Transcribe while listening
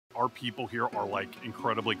Our people here are like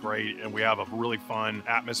incredibly great, and we have a really fun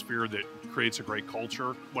atmosphere that creates a great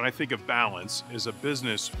culture. When I think of balance, as a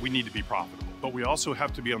business, we need to be profitable, but we also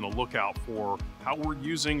have to be on the lookout for how we're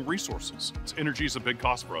using resources. Energy is a big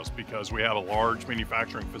cost for us because we have a large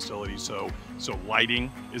manufacturing facility, so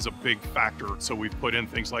lighting is a big factor. So we've put in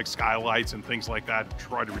things like skylights and things like that to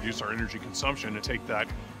try to reduce our energy consumption and take that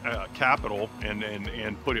capital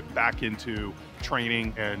and put it back into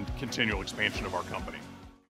training and continual expansion of our company.